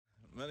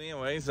But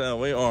anyways,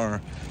 we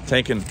are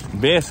taking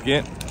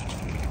Biscuit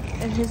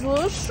in his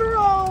little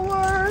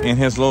stroller.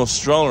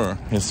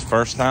 His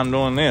first time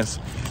doing this.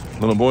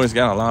 Little boy's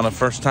got a lot of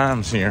first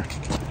times here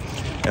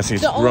as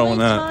he's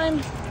growing up.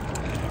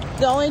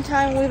 The only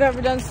time we've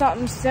ever done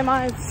something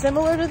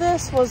semi-similar to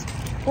this was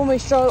when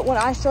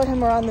I showed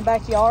him around the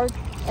backyard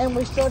and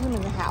we showed him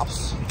in the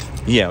house.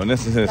 Yeah, and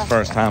this is his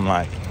first time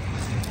like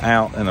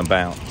out and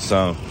about,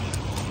 so.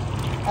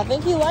 I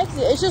think he likes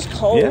it. It's just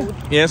cold.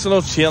 Yeah, it's a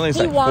little chilly. It's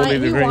like 40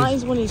 degrees. He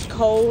whines when he's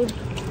cold.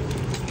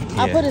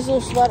 Yeah. I put his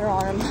little sweater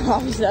on him.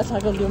 Obviously, that's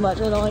not going to do much.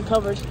 It only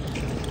covers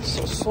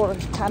sort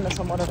of, kind of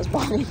somewhat of his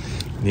body.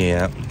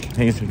 Yeah,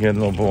 he's a good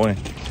little boy.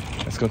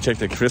 Let's go check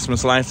the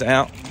Christmas lights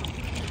out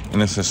in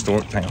this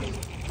historic town.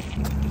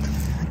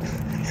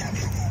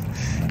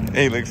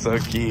 He looks so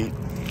cute.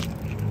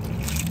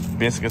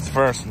 Biscuit's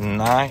first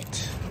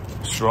night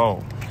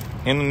stroll.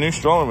 In the new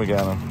stroller we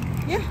got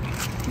him. Yeah.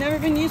 Never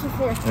been used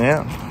before.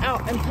 Yeah.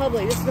 Out in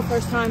public. This is the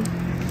first time.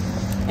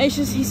 It's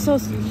just he's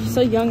so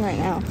young right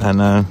now. I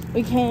know.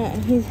 We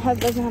can't.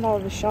 Doesn't have all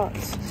of his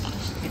shots.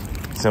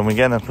 So we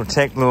gotta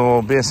protect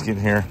little Biscuit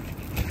here.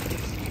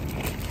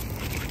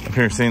 Up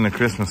here seeing the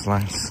Christmas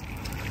lights.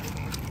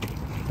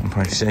 I'm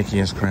probably shaky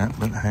as crap,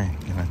 but hey,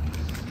 you know.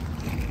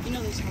 You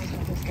know these cars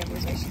have good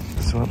stabilization.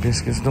 That's what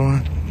Biscuit's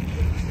doing.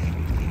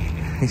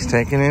 He's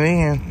taking it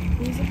in.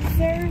 He's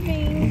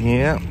observing.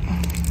 Yep.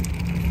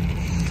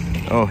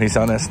 Oh, he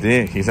saw that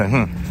stick. He's like,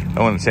 I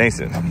want to chase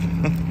it.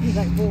 He's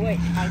like, well, wait,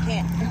 I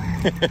can't.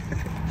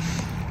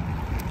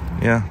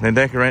 Yeah, they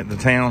decorate the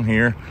town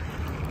here,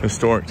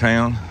 historic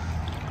town,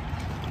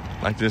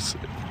 like this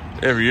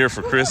every year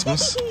for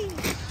Christmas.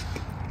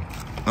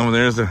 Over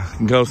there's the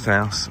ghost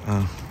house.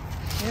 Yeah.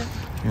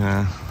 You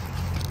know.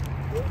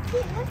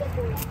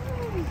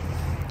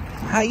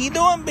 How you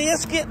doing,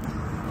 Biscuit?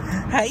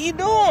 How you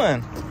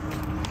doing?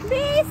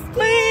 Biscuit.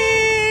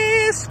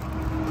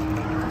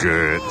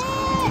 Good.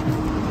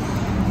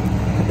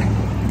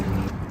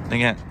 They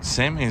got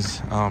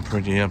semis all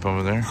pretty up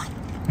over there.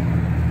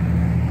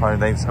 Probably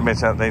dates, I bet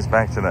that dates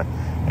back to the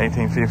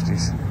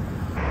 1850s.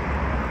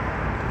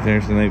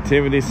 There's the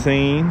nativity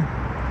scene.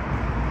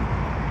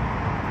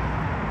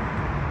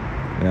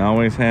 They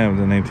always have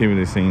the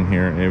nativity scene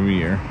here every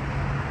year.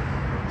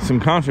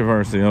 Some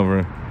controversy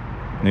over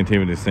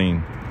nativity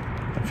scene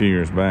a few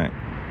years back.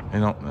 I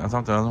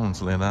thought the other ones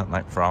lit up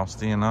like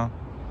Frosty and all.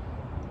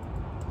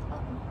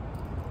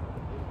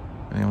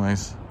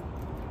 Anyways.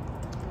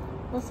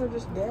 Unless they're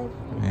just dead.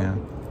 Yeah.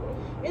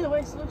 Either way,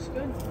 it looks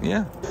good.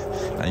 Yeah.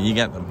 You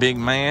got the big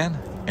man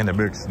and the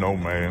big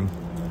snowman.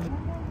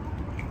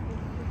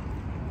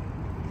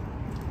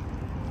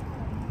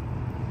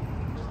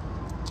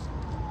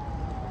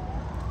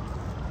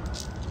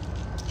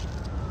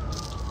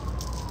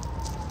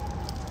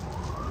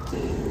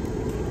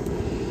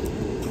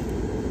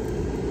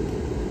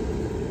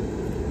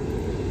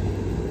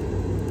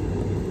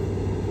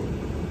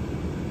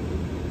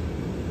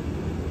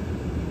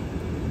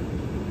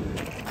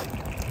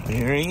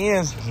 Here he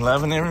is,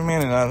 loving every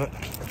minute of it.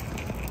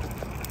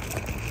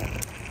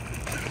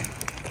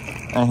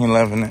 And he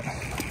loving it.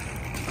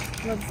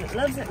 Loves it,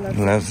 loves it, loves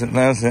it. Loves it,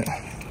 loves it.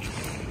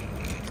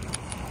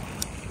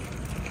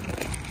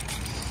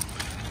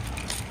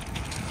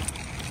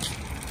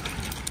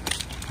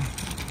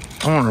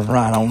 I want to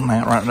ride on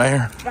that right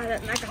there.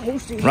 Ride like a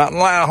horsey. Right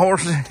like a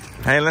horsey.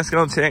 Hey, let's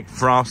go check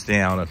Frosty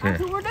out up here.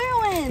 That's what we're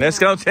doing. Let's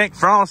go check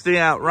Frosty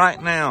out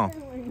right now.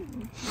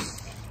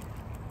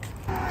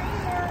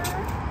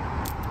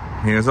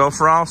 Here's old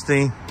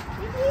Frosty.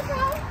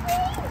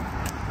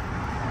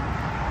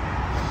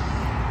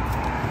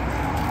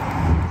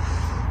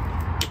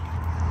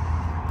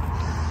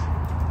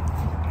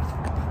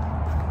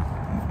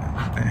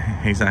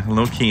 He's like a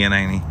little kid,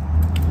 ain't he?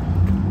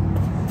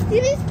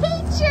 See this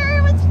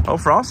picture? Oh,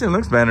 Frosty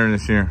looks better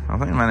this year. I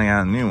think I might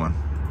have got a new one.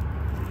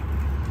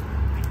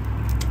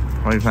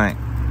 What do you think?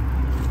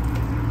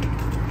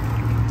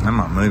 I'm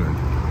not moving.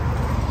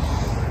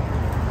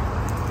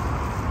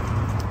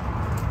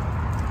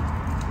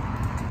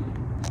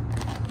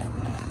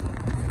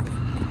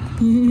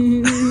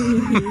 You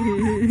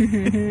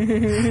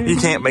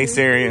can't be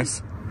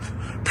serious.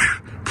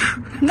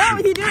 No,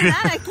 you're doing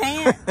that, I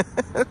can't.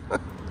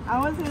 I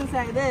was going to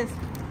say this.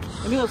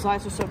 Maybe those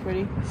lights are so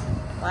pretty.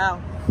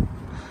 Wow.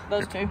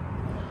 Those two.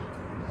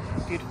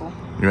 Beautiful.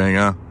 You ready to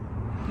go?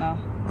 No.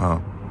 Oh.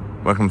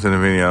 Welcome to the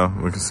video.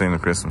 We can see the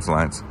Christmas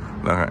lights.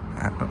 Okay.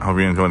 I hope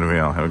you enjoyed the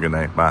video. Have a good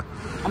day. Bye.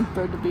 I'm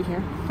thrilled to be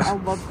here. I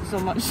love it so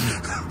much.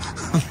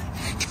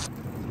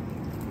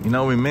 You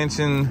know, we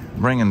mentioned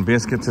bringing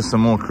Biscuit to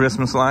some more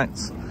Christmas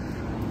lights.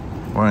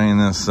 We're in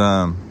this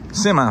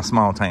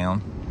semi-small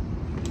town.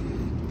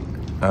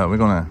 We're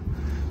gonna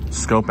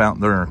scope out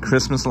their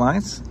Christmas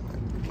lights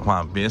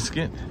while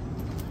Biscuit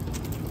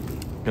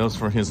goes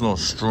for his little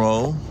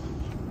stroll.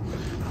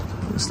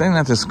 We're staying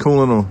at this cool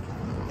little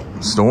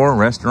store,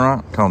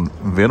 restaurant called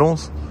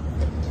Vittles.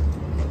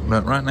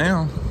 But right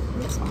now,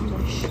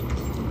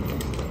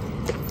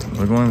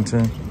 we're going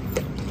to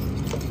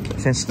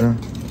catch the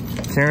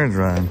carriage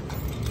ride.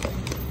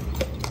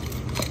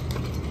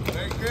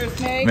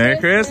 Merry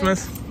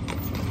Christmas.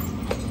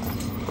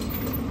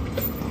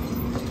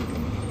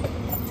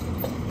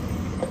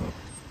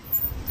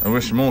 I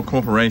wish more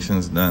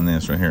corporations done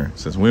this right here. It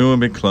says, we will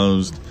be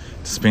closed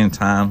to spend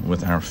time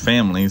with our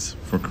families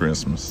for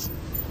Christmas.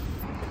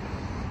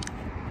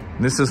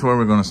 This is where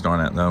we're going to start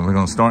at, though. We're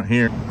going to start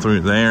here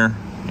through there,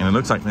 and it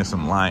looks like there's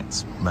some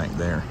lights back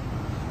there.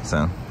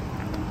 So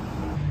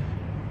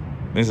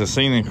there's a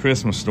scene in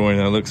Christmas Story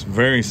that looks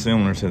very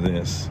similar to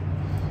this,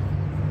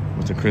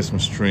 with the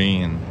Christmas tree,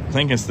 and I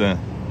think it's the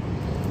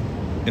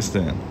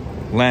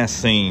last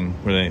scene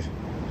where they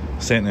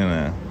sitting in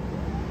a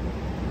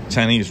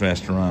Chinese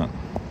restaurant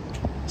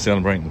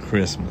celebrating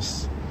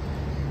Christmas.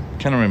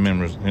 Kind of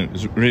remembers,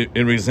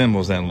 it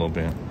resembles that a little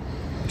bit.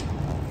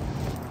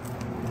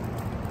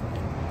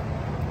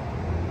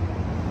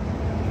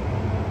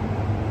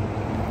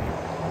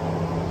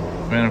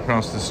 Ran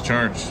across this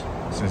church.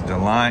 It says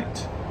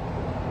Delight,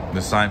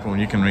 Disciple.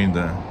 You can read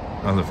the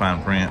other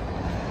fine print.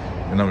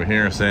 And over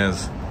here it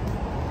says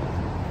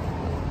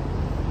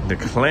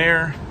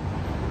Declare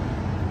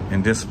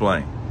and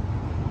Display.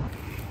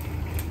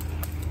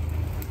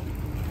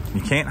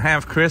 You can't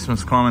have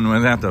Christmas coming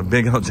without the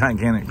big old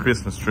gigantic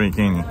Christmas tree,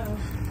 can you?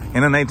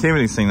 And a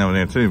nativity scene over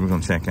there too we're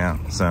gonna check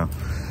out. So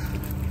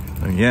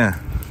yeah,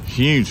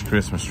 huge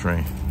Christmas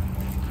tree.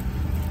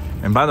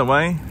 And by the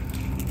way,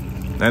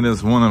 that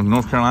is one of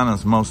North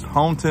Carolina's most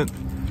haunted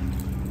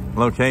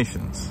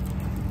locations.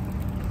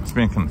 It's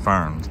been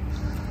confirmed.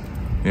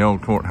 The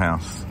old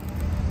courthouse.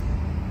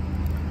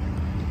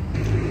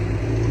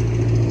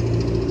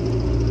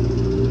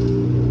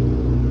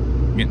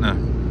 Getting a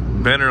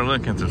better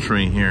look at the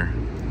tree here.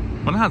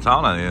 Wonder how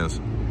tall that is.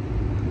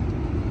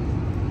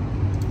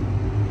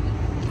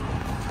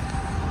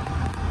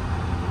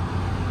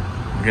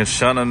 I guess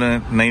shot of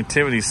the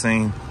nativity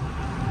scene.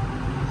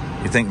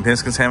 You think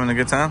Biscuit's having a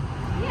good time?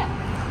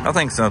 Yeah. I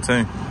think so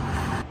too.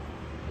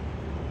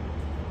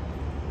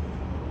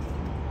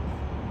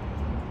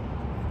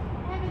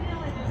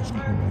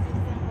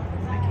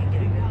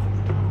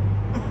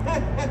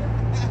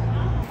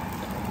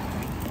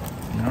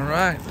 All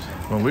right,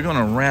 well, we're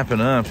gonna wrap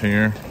it up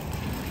here,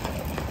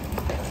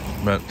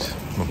 but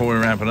before we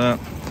wrap it up,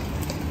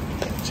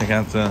 check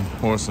out the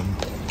horse and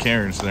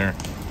carriage there.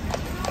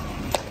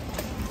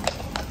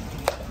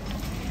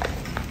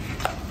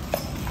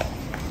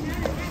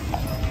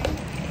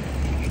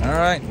 All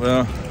right,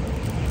 well,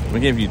 we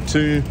give you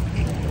 2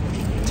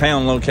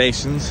 town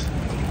locations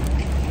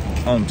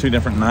on 2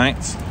 different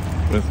nights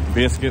with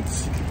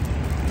Biscuit's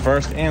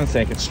first and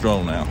second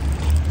stroll now.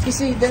 You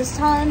see, this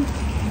time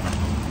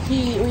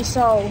we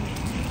saw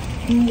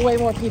way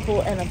more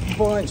people and a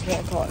bunch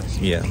more cars.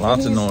 Yeah,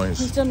 lots of noise.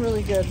 He's done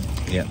really good.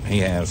 Yeah, he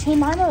has. He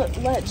might have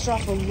let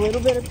drop a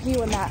little bit of pee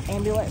when that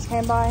ambulance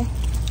came by,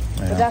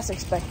 Yeah. but that's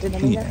expected. I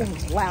mean, that thing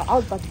was loud. I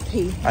was about to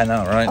pee. I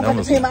know, right? I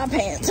was about to pee my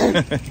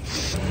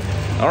pants.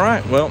 All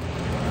right, well,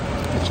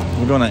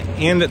 we're going to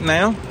end it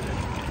now.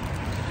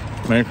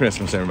 Merry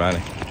Christmas, everybody.